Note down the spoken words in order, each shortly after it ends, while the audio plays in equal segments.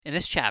In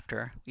this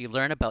chapter, we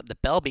learn about the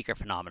bell beaker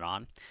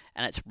phenomenon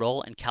and its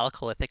role in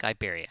Chalcolithic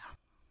Iberia.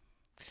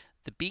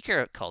 The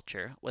beaker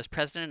culture was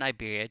present in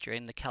Iberia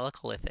during the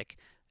Chalcolithic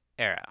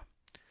era.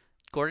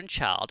 Gordon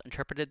Childe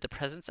interpreted the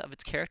presence of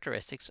its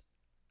characteristics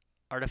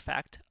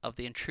artifact of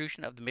the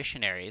intrusion of the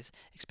missionaries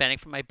expanding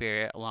from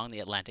Iberia along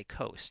the Atlantic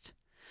coast,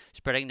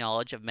 spreading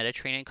knowledge of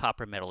Mediterranean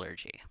copper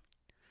metallurgy.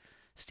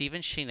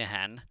 Stephen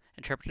Shanahan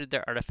interpreted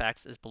their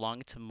artifacts as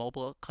belonging to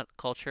mobile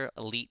culture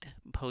elite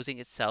imposing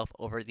itself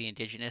over the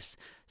indigenous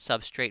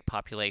substrate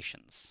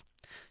populations.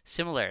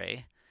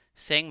 Similarly,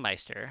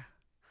 Sangmeister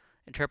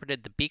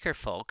interpreted the beaker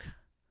folk,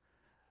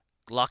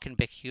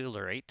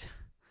 Glockenbeculate,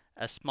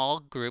 as small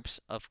groups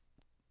of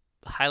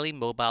highly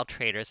mobile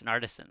traders and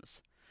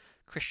artisans.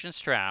 Christian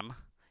Stram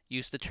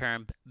used the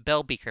term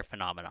bell beaker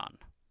phenomenon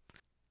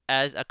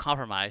as a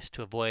compromise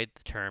to avoid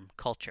the term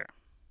culture.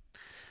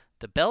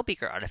 The bell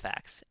beaker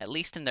artifacts, at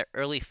least in their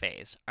early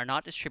phase, are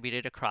not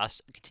distributed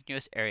across a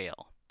continuous area,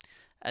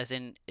 as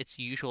in its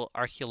usual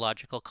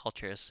archaeological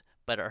cultures,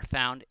 but are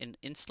found in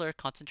insular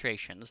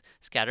concentrations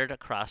scattered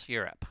across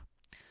Europe.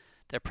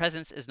 Their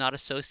presence is not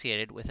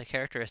associated with a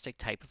characteristic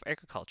type of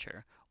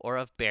agriculture or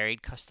of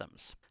buried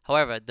customs.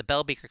 However, the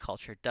bell beaker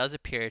culture does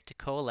appear to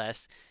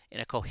coalesce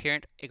in a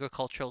coherent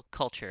agricultural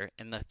culture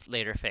in the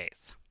later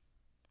phase.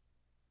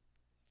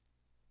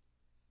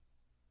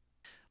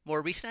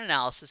 More recent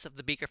analysis of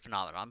the beaker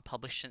phenomenon,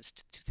 published since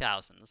the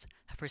 2000s,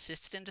 have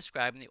persisted in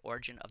describing the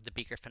origin of the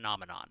beaker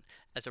phenomenon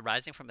as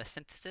arising from a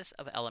synthesis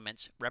of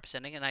elements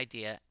representing an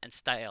idea and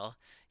style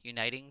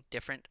uniting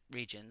different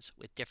regions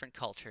with different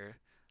culture,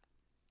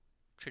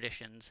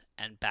 traditions,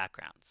 and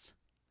backgrounds.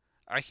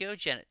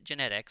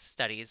 Archaeogenetics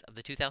studies of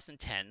the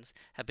 2010s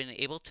have been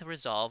able to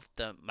resolve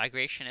the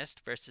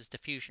migrationist versus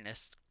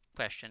diffusionist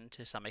question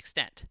to some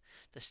extent.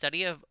 The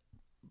study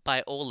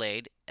by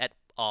Olade et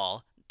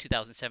al.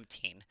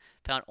 2017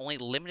 found only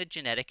limited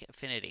genetic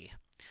affinity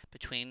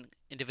between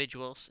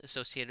individuals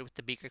associated with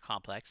the beaker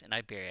complex in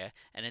Iberia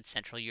and in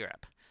Central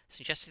Europe,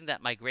 suggesting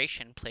that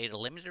migration played a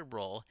limited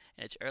role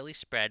in its early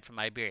spread from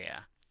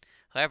Iberia.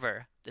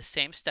 However, the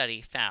same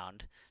study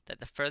found that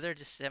the further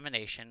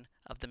dissemination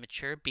of the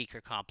mature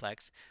beaker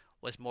complex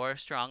was more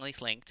strongly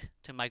linked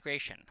to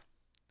migration.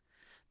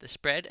 The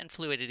spread and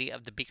fluidity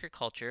of the beaker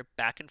culture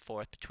back and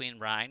forth between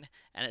Rhine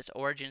and its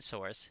origin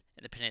source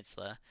in the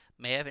peninsula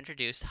may have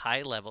introduced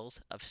high levels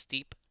of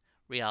steep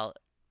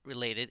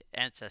related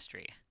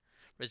ancestry,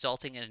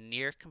 resulting in a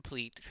near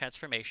complete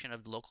transformation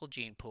of the local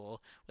gene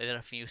pool within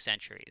a few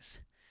centuries,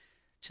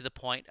 to the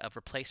point of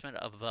replacement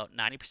of about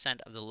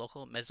 90% of the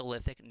local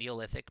Mesolithic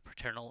Neolithic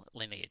paternal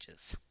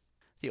lineages.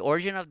 The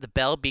origin of the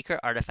bell beaker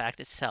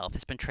artifact itself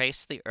has been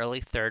traced to the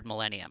early 3rd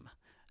millennium.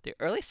 The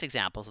earliest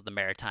examples of the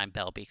maritime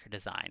bell beaker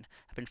design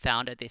have been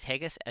found at the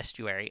Tagus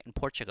estuary in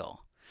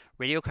Portugal,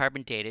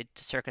 radiocarbon dated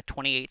to circa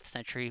 28th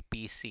century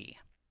BC.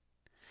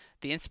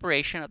 The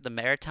inspiration of the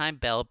maritime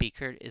bell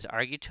beaker is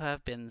argued to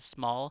have been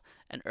small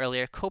and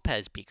earlier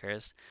Copes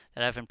beakers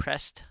that have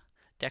impressed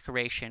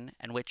decoration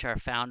and which are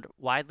found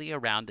widely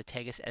around the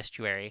Tagus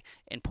estuary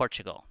in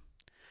Portugal.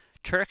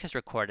 Turk has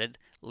recorded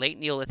late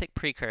Neolithic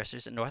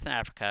precursors in northern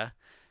Africa,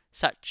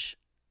 such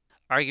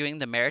arguing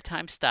the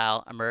maritime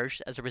style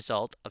emerged as a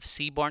result of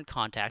seaborne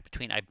contact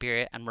between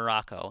Iberia and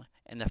Morocco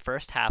in the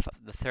first half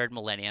of the 3rd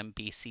millennium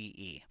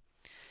BCE.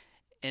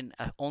 In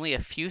only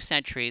a few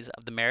centuries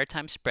of the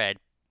maritime spread,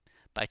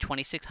 by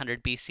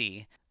 2600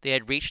 BC, they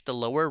had reached the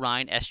lower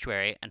Rhine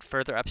estuary and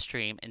further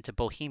upstream into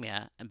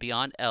Bohemia and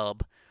beyond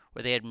Elbe,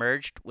 where they had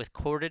merged with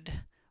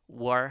corded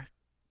war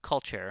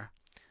culture,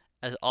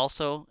 as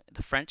also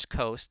the French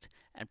coast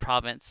and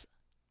Provence,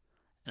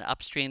 and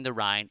upstream the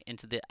Rhine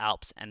into the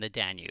Alps and the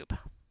Danube.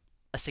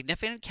 A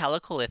significant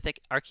Chalcolithic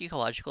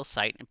archaeological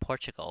site in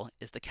Portugal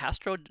is the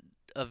Castro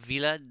of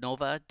Vila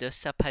Nova de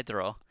São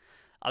Pedro.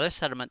 Other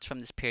settlements from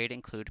this period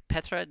include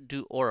Petra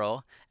do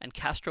Ouro and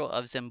Castro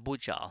of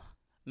Zembujal.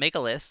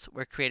 Megaliths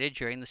were created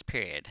during this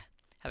period,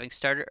 having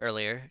started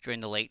earlier during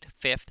the late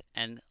 5th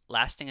and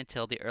lasting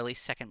until the early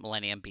 2nd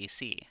millennium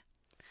BC.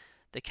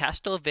 The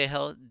Castro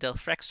Velho del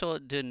Freixo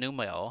de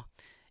Numeo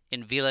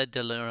in Vila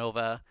de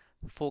Nova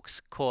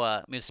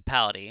Foxcoa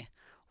municipality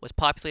was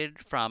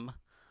populated from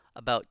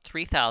about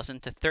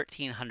 3000 to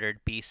 1300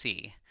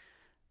 BC.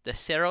 The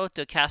Cerro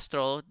de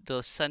Castro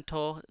do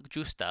Santo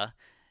Justa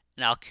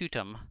in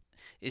Alcutum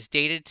is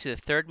dated to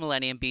the 3rd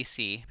millennium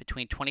BC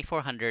between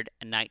 2400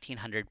 and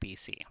 1900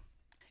 BC.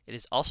 It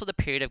is also the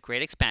period of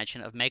great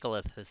expansion of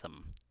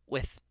megalithism,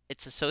 with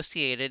its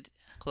associated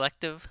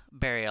collective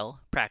burial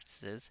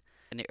practices.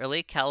 In the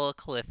early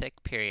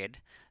Chalcolithic period,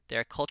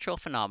 their cultural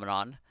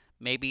phenomenon,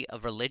 maybe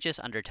of religious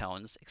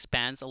undertones,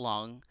 expands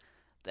along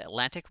the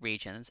Atlantic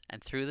regions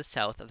and through the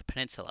south of the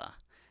peninsula.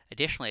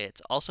 Additionally,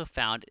 it's also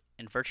found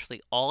in virtually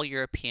all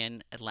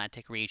European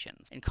Atlantic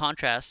regions. In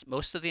contrast,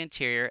 most of the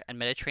interior and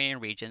Mediterranean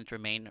regions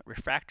remain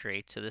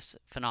refractory to this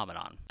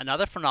phenomenon.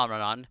 Another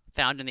phenomenon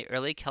found in the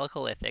early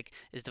Chalcolithic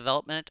is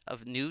development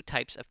of new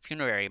types of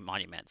funerary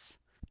monuments.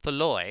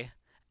 Tholoi,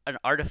 an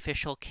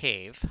artificial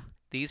cave.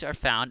 These are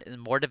found in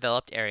more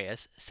developed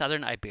areas,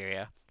 southern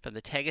Iberia, from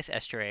the Tagus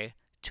estuary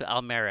to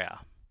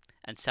Almeria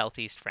and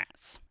southeast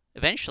France.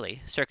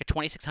 Eventually, circa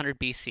 2600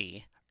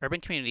 BC,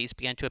 urban communities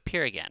began to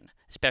appear again,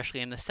 especially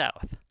in the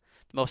south.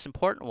 The most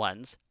important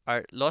ones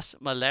are Los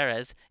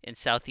Maleres in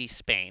southeast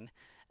Spain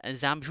and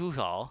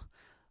Zambujo,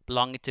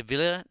 belonging to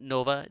Vila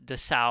Nova de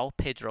São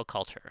Pedro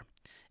culture,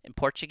 in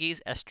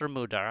Portuguese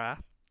Extremadura,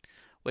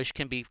 which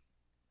can be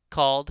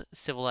called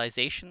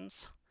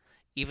civilizations,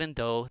 even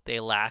though they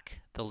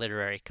lack the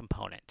literary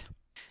component.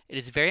 It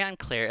is very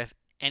unclear if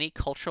any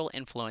cultural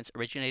influence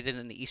originated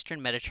in the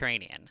eastern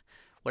Mediterranean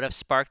would have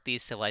sparked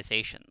these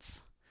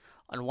civilizations.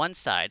 On one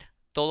side,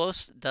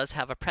 Tholos does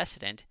have a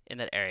precedent in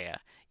that area,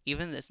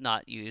 even if it's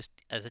not used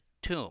as a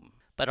tomb.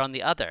 But on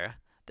the other,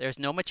 there is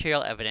no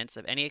material evidence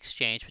of any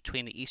exchange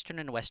between the eastern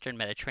and western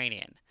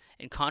Mediterranean,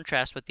 in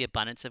contrast with the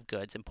abundance of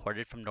goods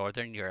imported from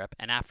northern Europe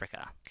and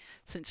Africa.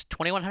 Since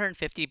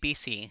 2150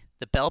 BC,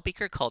 the bell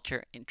beaker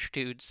culture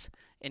introduced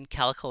in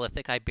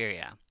Chalcolithic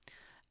Iberia.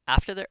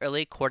 After the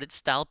early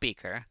corded-style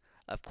beaker,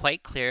 of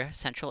quite clear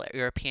Central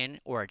European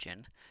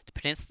origin, the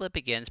peninsula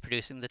begins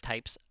producing the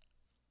types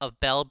of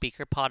bell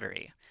beaker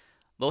pottery,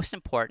 most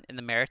important in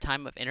the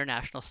maritime of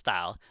international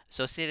style,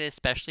 associated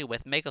especially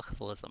with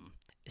megalithism,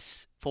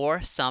 is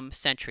for some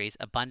centuries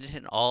abundant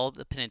in all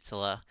the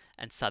peninsula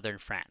and southern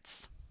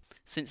France.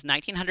 Since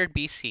 1900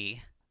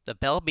 BC, the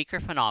bell beaker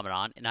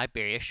phenomenon in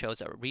Iberia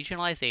shows a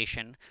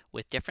regionalization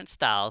with different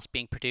styles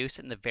being produced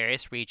in the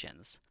various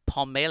regions.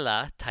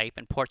 Palmela type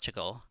in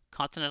Portugal,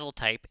 continental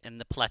type in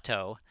the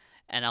Plateau,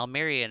 and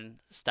Almerian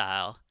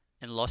style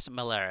in Los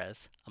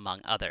Maleres,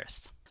 among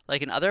others.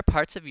 Like in other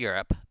parts of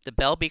Europe, the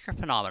bell beaker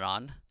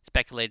phenomenon,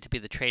 speculated to be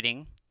the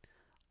trading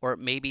or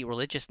maybe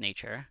religious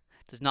nature,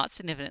 does not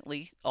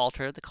significantly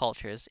alter the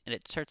cultures it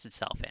inserts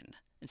itself in.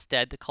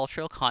 Instead, the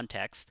cultural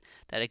context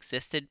that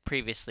existed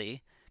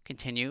previously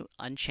continue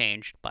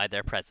unchanged by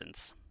their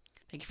presence.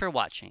 Thank you for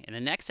watching. In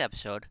the next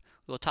episode,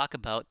 we will talk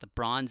about the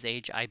Bronze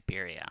Age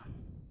Iberia.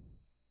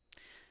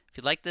 If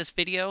you like this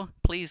video,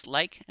 please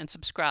like and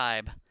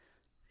subscribe.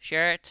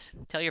 Share it,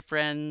 tell your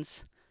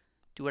friends,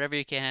 do whatever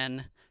you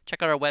can.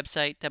 Check out our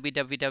website,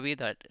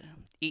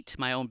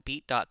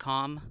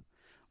 www.eatmyownbeat.com.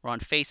 We're on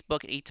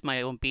Facebook at Eat to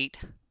My Own Beat.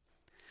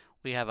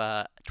 We have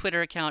a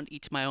Twitter account,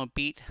 Eat to My Own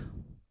Beat.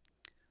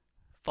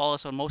 Follow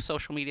us on most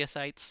social media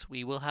sites.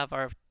 We will have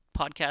our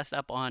podcast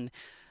up on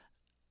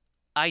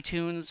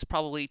iTunes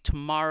probably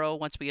tomorrow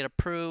once we get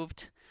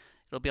approved.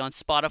 It'll be on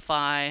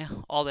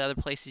Spotify, all the other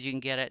places you can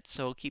get it.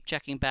 So keep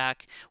checking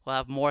back. We'll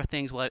have more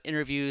things. We'll have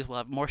interviews. We'll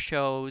have more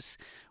shows.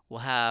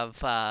 We'll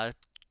have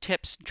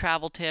tips,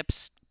 travel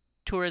tips,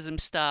 tourism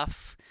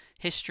stuff,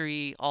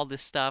 history, all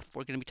this stuff.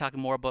 We're going to be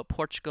talking more about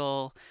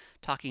Portugal,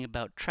 talking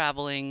about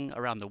traveling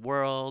around the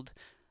world,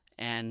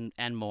 and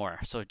more.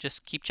 So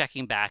just keep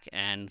checking back,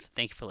 and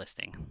thank you for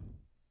listening.